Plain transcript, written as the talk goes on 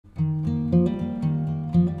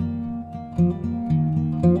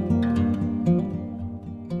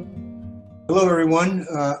Hello, everyone.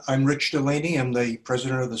 I'm Rich Delaney. I'm the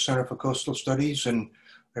president of the Center for Coastal Studies, and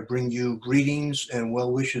I bring you greetings and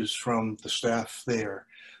well wishes from the staff there.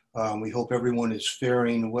 We hope everyone is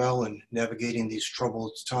faring well and navigating these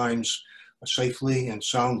troubled times safely and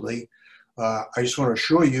soundly. I just want to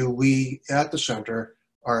assure you, we at the center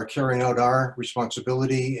are carrying out our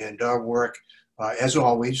responsibility and our work as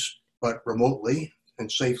always, but remotely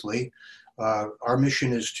and safely. Our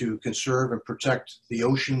mission is to conserve and protect the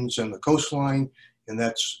oceans and the coastline, and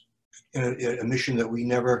that's a mission that we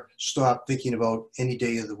never stop thinking about any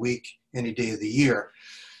day of the week, any day of the year.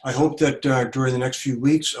 I hope that during the next few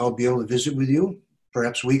weeks, I'll be able to visit with you,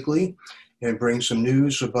 perhaps weekly, and bring some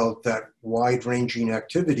news about that wide-ranging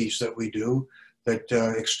activities that we do that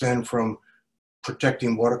extend from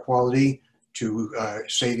protecting water quality to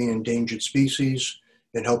saving endangered species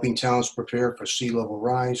and helping towns prepare for sea level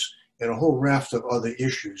rise, and a whole raft of other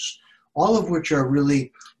issues, all of which are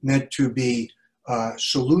really meant to be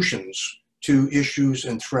solutions to issues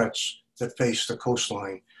and threats that face the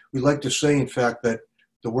coastline. We like to say, in fact, that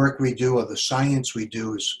the work we do or the science we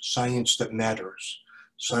do is science that matters,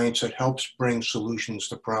 science that helps bring solutions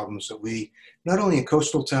to problems that we, not only in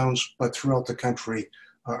coastal towns, but throughout the country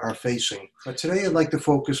are facing. But today I'd like to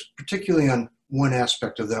focus particularly on one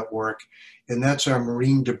aspect of that work, and that's our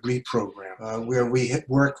marine debris program, where we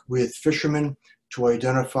work with fishermen to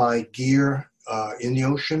identify gear in the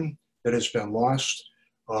ocean that has been lost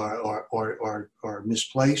or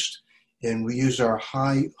misplaced. And we use our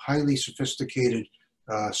highly sophisticated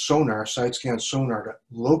sonar, side scan sonar, to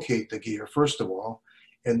locate the gear, first of all,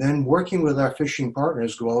 and then working with our fishing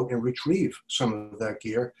partners, go out and retrieve some of that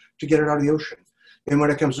gear to get it out of the ocean. And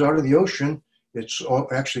when it comes out of the ocean, it's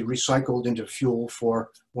actually recycled into fuel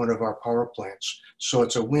for one of our power plants. So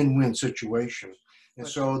it's a win-win situation. And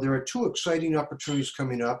so there are two exciting opportunities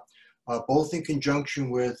coming up, both in conjunction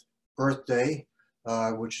with Earth Day,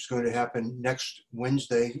 which is going to happen next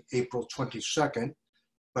Wednesday, April 22nd.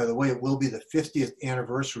 By the way, it will be the 50th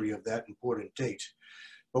anniversary of that important date.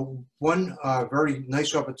 But one very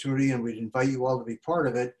nice opportunity, and we'd invite you all to be part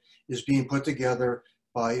of it, is being put together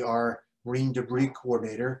by our marine debris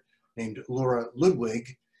coordinator named Laura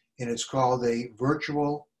Ludwig, and it's called a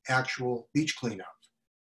virtual actual beach cleanup.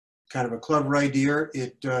 Kind of a clever idea.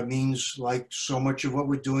 It means, like so much of what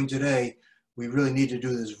we're doing today, we really need to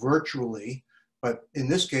do this virtually, but in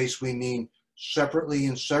this case, we mean separately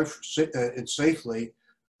and safely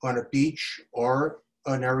on a beach or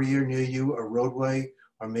an area near you, a roadway,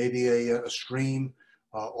 or maybe a stream,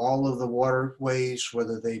 all of the waterways,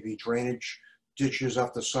 whether they be drainage ditches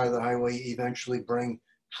off the side of the highway, eventually bring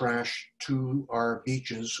trash to our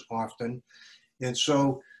beaches often. And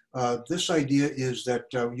so this idea is that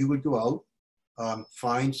you would go out,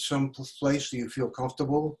 find some place that you feel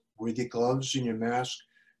comfortable with your gloves and your mask,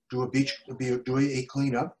 do a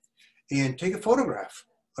cleanup, and take a photograph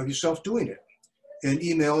of yourself doing it, and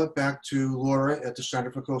email it back to Laura at the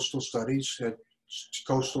Center for Coastal Studies at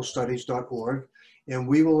coastalstudies.org, and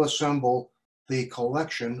we will assemble the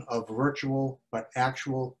collection of virtual but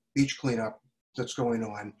actual beach cleanup that's going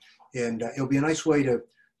on. And it'll be a nice way to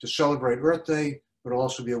celebrate Earth Day, but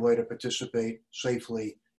also be a way to participate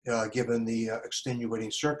safely given the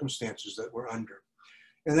extenuating circumstances that we're under.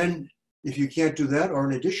 And then if you can't do that, or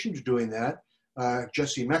in addition to doing that,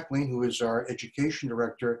 Jesse Meckling, who is our education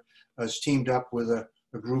director, has teamed up with a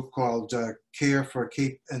group called Care for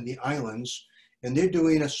Cape and the Islands, and they're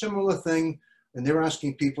doing a similar thing, and they're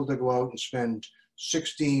asking people to go out and spend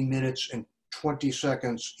 16 minutes and 20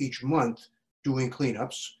 seconds each month doing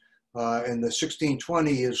cleanups. And the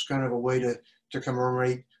 1620 is kind of a way to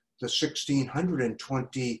commemorate the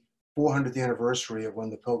 1620 400th anniversary of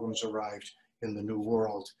when the Pilgrims arrived in the New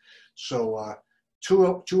World. So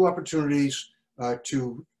two opportunities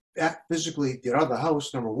to physically get out of the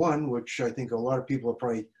house, number one, which I think a lot of people are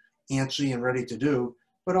probably antsy and ready to do,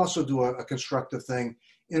 but also do a constructive thing.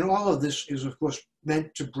 And all of this is, of course,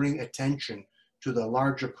 meant to bring attention to the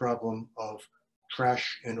larger problem of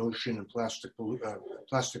trash and ocean and plastic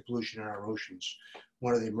pollution in our oceans,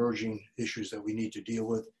 one of the emerging issues that we need to deal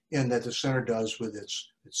with, and that the center does with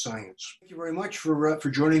its science. Thank you very much for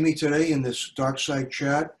joining me today in this Dockside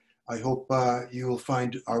Chat. I hope you will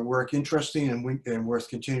find our work interesting and worth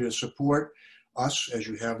continuing to support us as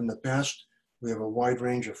you have in the past. We have a wide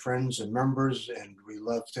range of friends and members, and we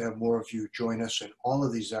love to have more of you join us in all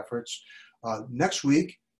of these efforts. Next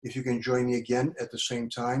week, if you can join me again at the same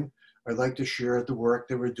time, I'd like to share the work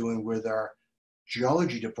that we're doing with our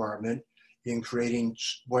geology department in creating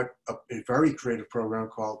a very creative program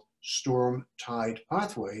called Storm Tide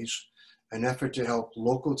Pathways, an effort to help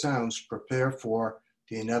local towns prepare for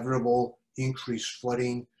the inevitable increased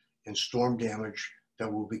flooding and storm damage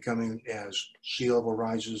that will be coming as sea level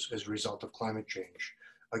rises as a result of climate change.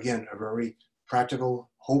 Again, a very practical,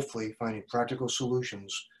 hopefully finding practical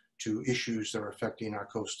solutions to issues that are affecting our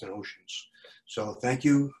coast and oceans. So thank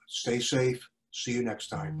you, stay safe, see you next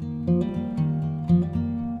time.